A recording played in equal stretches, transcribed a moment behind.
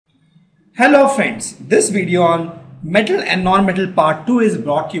Hello friends, this video on metal and non-metal part 2 is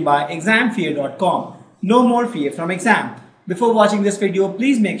brought to you by examfear.com. No more fear from exam. Before watching this video,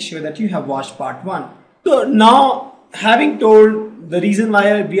 please make sure that you have watched part 1. So now, having told the reason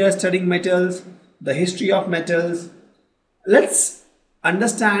why we are studying metals, the history of metals, let's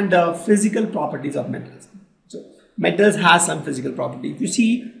understand the physical properties of metals. So metals has some physical property. If you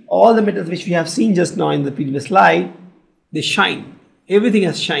see all the metals which we have seen just now in the previous slide, they shine. Everything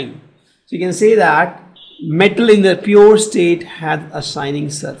has shine. So you can say that metal in the pure state has a shining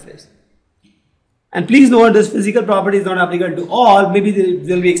surface. And please note this physical property is not applicable to all. Maybe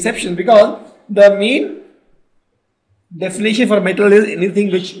there will be exceptions because the main definition for metal is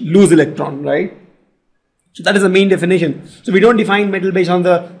anything which lose electron, right? So that is the main definition. So we don't define metal based on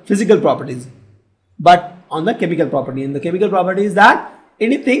the physical properties, but on the chemical property. And the chemical property is that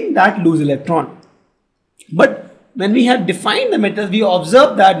anything that lose electron. But when we have defined the metals, we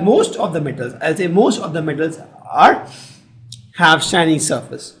observe that most of the metals, I'll say most of the metals have shining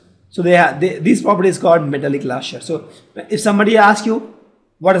surface. So these properties called metallic lustre. So if somebody asks you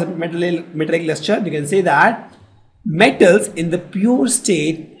what is metallic lustre, you can say that metals in the pure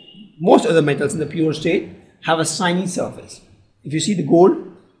state, most of the metals in the pure state have a shiny surface. If you see the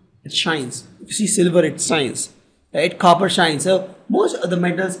gold, it shines. If you see silver, it shines. Right? Copper shines. So most of the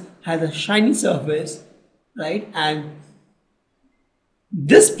metals has a shiny surface. Right, and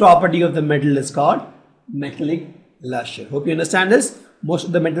this property of the metal is called metallic lustre. Hope you understand this. Most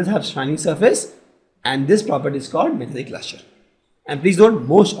of the metals have shiny surface, and this property is called metallic lustre. And please note,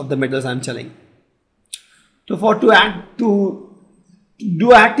 most of the metals I am telling. So to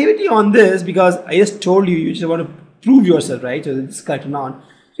do activity on this, because I just told you, you just want to prove yourself, right? So it's cutting on.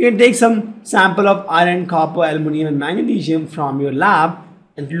 So you can take some sample of iron, copper, aluminum, and magnesium from your lab,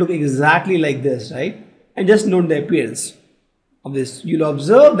 and it will look exactly like this, right? And just note the appearance of this. You'll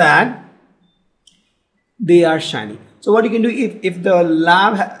observe that they are shiny. So what you can do, if the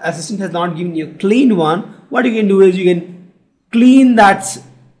lab assistant has not given you a clean one, what you can do is you can clean that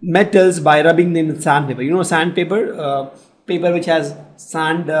metals by rubbing them with sandpaper. You know sandpaper, paper which has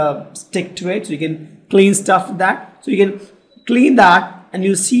sand stick to it. So you can clean stuff with that. So you can clean that and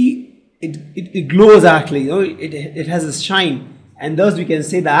you see it glows actually. You know, it has a shine, and thus we can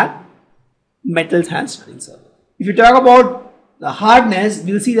say that metals has shining surface. If you talk about the hardness,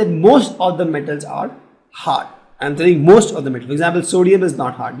 we'll see that most of the metals are hard. I'm telling most of the metals. For example, sodium is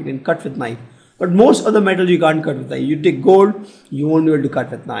not hard. You can cut with knife. But most of the metals you can't cut with knife. You take gold, you won't be able to cut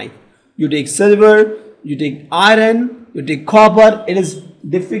with knife. You take silver, you take iron, you take copper. It is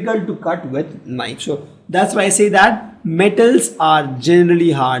difficult to cut with knife. So that's why I say that metals are generally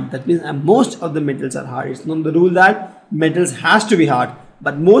hard. That means most of the metals are hard. It's not the rule that metals has to be hard.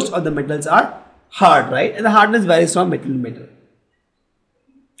 But most of the metals are hard, right? And the hardness varies from metal to metal.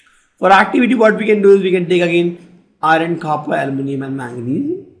 For activity, what we can do is we can take again iron, copper, aluminum, and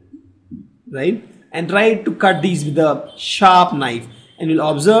manganese, right? And try to cut these with a sharp knife. And you'll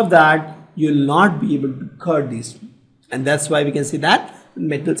observe that you'll not be able to cut these. And that's why we can say that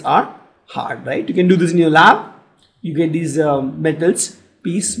metals are hard, right? You can do this in your lab. You get these metals,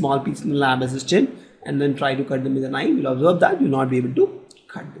 small piece in the lab assistant, and then try to cut them with a knife. You'll observe that you'll not be able to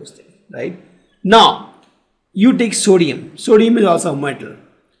cut those things, right? Now you take sodium. Sodium is also a metal,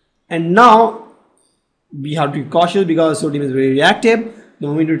 and now we have to be cautious because sodium is very reactive. The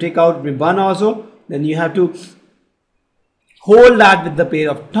moment you take out, it will burn also. Then you have to hold that with the pair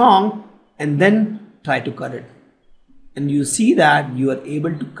of tongs and then try to cut it, and you see that you are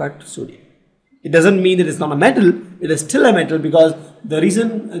able to cut sodium. It doesn't mean that it's not a metal. It is still a metal because the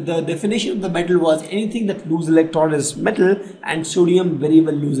reason, the definition of the metal was anything that lose electron is metal, and sodium very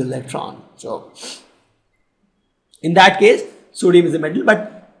well lose electron. So in that case, sodium is a metal,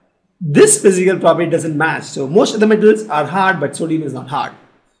 but this physical property doesn't match. So most of the metals are hard, but sodium is not hard.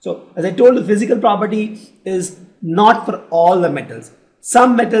 So as I told, the physical property is not for all the metals.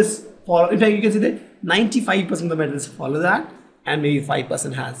 Some metals follow. In fact, you can see that 95% of the metals follow that, and maybe 5%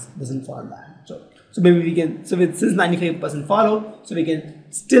 doesn't follow that. So maybe we can, since 95% follow, so we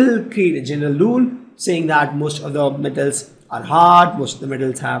can still create a general rule saying that most of the metals are hard, most of the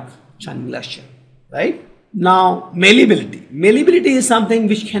metals have shining lustre, right? Now, malleability. Malleability is something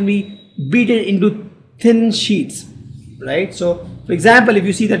which can be beaten into thin sheets, right? So, for example, if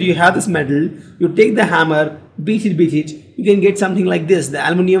you see that you have this metal, you take the hammer, beat it, you can get something like this. The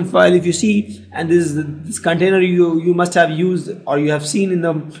aluminum foil, if you see, and this container you must have used or you have seen in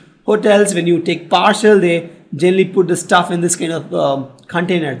the hotels, when you take parcel, they generally put the stuff in this kind of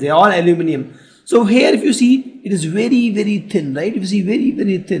container. They are all aluminum. So here, if you see, it is very, very thin, right? If you see, very,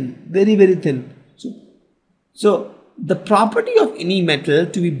 very thin, very, very thin. So the property of any metal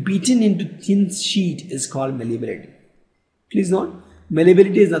to be beaten into thin sheet is called malleability. Please note,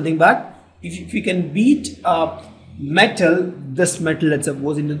 malleability is nothing but if you can beat a metal, this metal, let's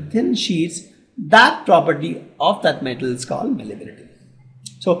suppose, into thin sheets, that property of that metal is called malleability.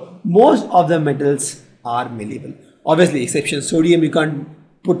 So most of the metals are malleable. Obviously, exception sodium, you can't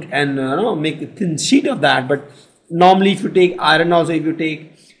put and make a thin sheet of that. But normally, if you take iron, also if you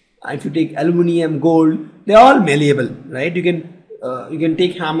take aluminium, gold, they are all malleable, right? You can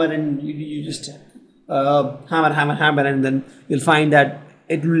take hammer and you just hammer, and then you'll find that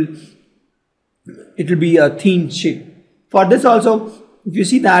it will be a thin sheet. For this also, if you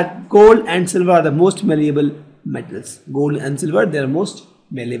see that gold and silver are the most malleable metals. Gold and silver, they are most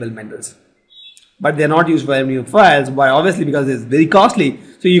malleable metals. But they are not used for aluminum foils. Why? Obviously because it's very costly.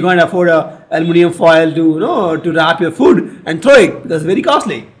 So you can't afford a aluminum foil to wrap your food and throw it because it's very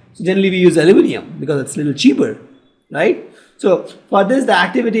costly. So generally we use aluminum because it's a little cheaper, right? So for this, the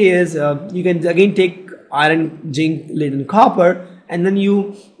activity is you can again take iron, zinc, lead, and copper, and then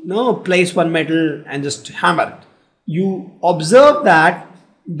you place one metal and just hammer it. You observe that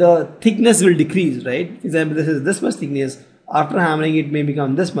the thickness will decrease, right? For example, this is this much thickness. After hammering, it may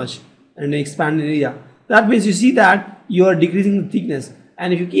become this much and expand in area. That means you see that you are decreasing the thickness,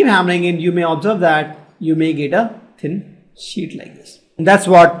 and if you keep hammering it, you may observe that you may get a thin sheet like this. And that's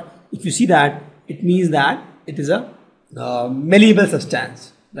what, if you see that, it means that it is a malleable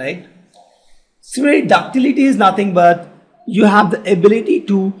substance, right? Similarly, ductility is nothing but you have the ability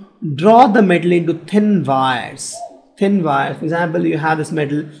to draw the metal into thin wires. Thin wires. For example, you have this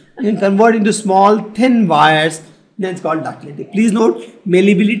metal and you convert into small thin wires. Then it's called ductility. Please note,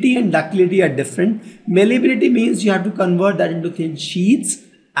 malleability and ductility are different. Malleability means you have to convert that into thin sheets,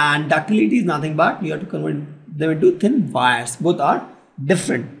 and ductility is nothing but you have to convert them into thin wires. Both are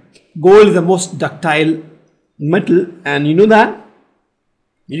different. Gold is the most ductile metal, and you know that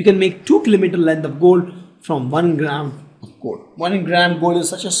you can make 2 kilometer length of gold from 1 gram of gold. 1 gram gold is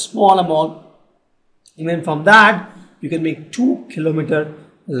such a small amount. Even from that, you can make 2 kilometer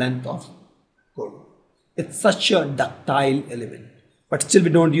length of gold. It's such a ductile element, but still we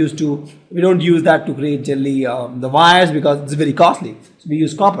don't use that to create generally the wires because it's very costly. So we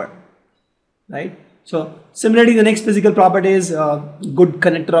use copper, right? So similarly, the next physical property is good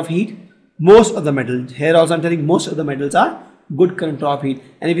conductor of heat. Most of the metals, here also I'm telling most of the metals are good conductor of heat.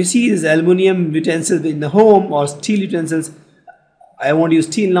 And if you see these aluminium utensils in the home or steel utensils, I won't use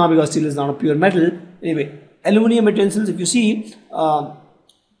steel now because steel is not a pure metal. Anyway, aluminium utensils, if you see, or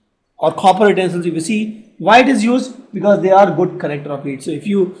copper utensils, if you see, why it is used? Because they are good conductor of heat. So if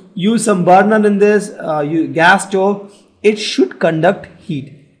you use some burner in this gas stove, it should conduct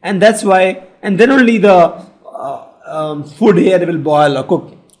heat, and that's why, and then only the food here will boil or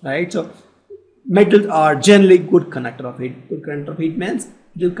cook, right? So metals are generally good conductor of heat. Good conductor of heat means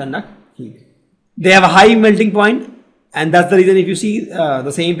it will conduct heat. They have a high melting point, and that's the reason if you see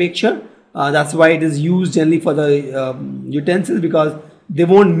the same picture, that's why it is used generally for the utensils, because they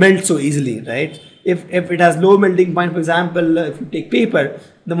won't melt so easily, right? If it has low melting point, for example, if you take paper,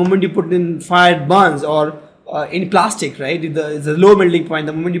 the moment you put it in fire it burns, or in plastic, right? It's a low melting point.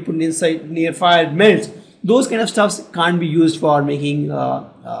 The moment you put it inside near fire it melts. Those kind of stuffs can't be used for making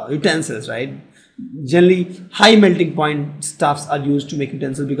utensils, right? Generally, high melting point stuffs are used to make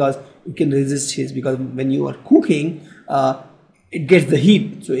utensils because it can resist heat. Because when you are cooking, it gets the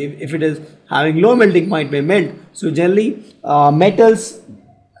heat. So if it is having low melting point, it may melt. So generally, metals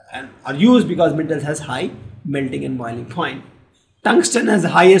are used because metals has high melting and boiling point. Tungsten has the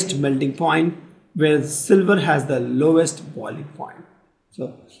highest melting point, whereas silver has the lowest boiling point.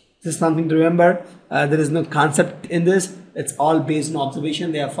 So this is something to remember. There is no concept in this. It's all based on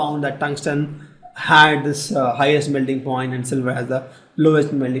observation. They have found that tungsten had this highest melting point and silver has the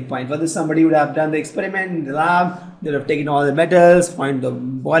lowest melting point. For this, somebody would have done the experiment in the lab. They would have taken all the metals, find the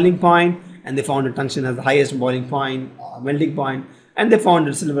boiling point, and they found that tungsten has the highest boiling point, melting point, and they found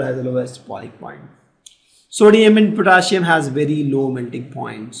that silver has the lowest boiling point. Sodium and potassium has very low melting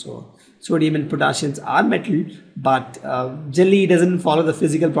point. So sodium and potassium are metal, but generally it doesn't follow the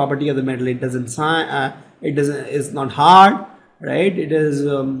physical property of the metal. It doesn't it's not hard, right? It is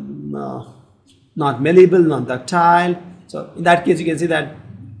not malleable, not ductile. So in that case you can see that.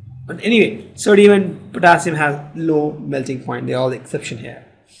 But anyway, sodium and potassium has low melting point. They are all the exception here.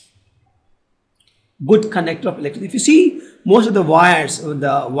 Good conductor of electricity. If you see most of the wires,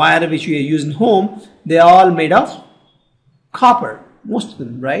 the wire which we use in home, they are all made of copper. Most of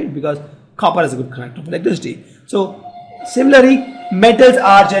them, right? Because copper is a good conductor of electricity. So similarly, metals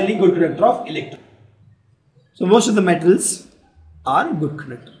are generally good conductor of electricity. So most of the metals are good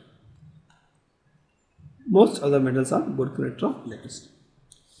conductor. Most other metals are good conductor of electricity.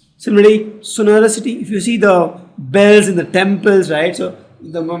 Similarly, sonoricity, if you see the bells in the temples, right? So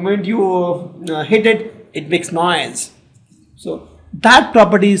the moment you hit it, it makes noise. So that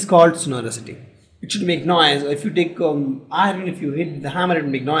property is called sonoricity. It should make noise. If you take iron, if you hit the hammer, it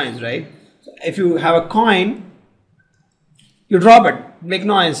will make noise, right? So if you have a coin, you drop it, make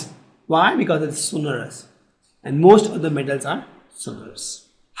noise. Why? Because it's sonorous. And most of the metals are sonorous.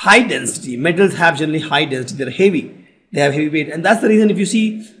 High density. Metals have generally high density. They're heavy. They have heavy weight, and that's the reason if you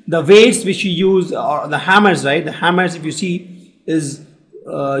see the weights which you use, or the hammers, right? The hammers, if you see, is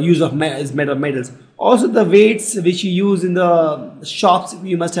use of made of metals. Also, the weights which you use in the shops,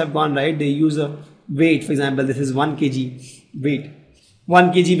 you must have gone, right? They use a weight. For example, this is 1 kg weight,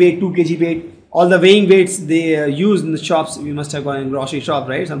 1 kg weight, 2 kg weight. All the weighing weights they use in the shops. You must have gone in grocery shop,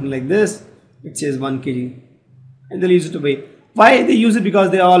 right? Something like this. It says 1 kg, and they'll use it to weigh. Why they use it? Because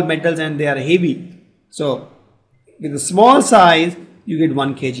they are all metals and they are heavy. So with a small size, you get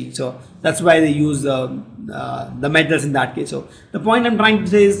 1 kg. So that's why they use the metals in that case. So the point I'm trying to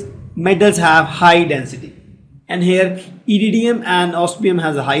say is metals have high density. And here iridium and osmium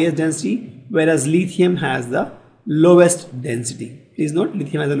has the highest density, whereas lithium has the lowest density. Please note,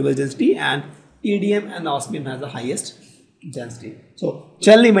 lithium has the lowest density and iridium and osmium has the highest density. So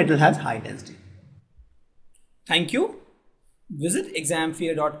generally metal has high density. Thank you. Visit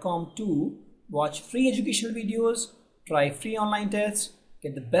examfear.com to watch free educational videos, try free online tests,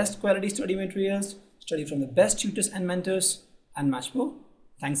 get the best quality study materials, study from the best tutors and mentors, and much more.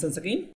 Thanks once again.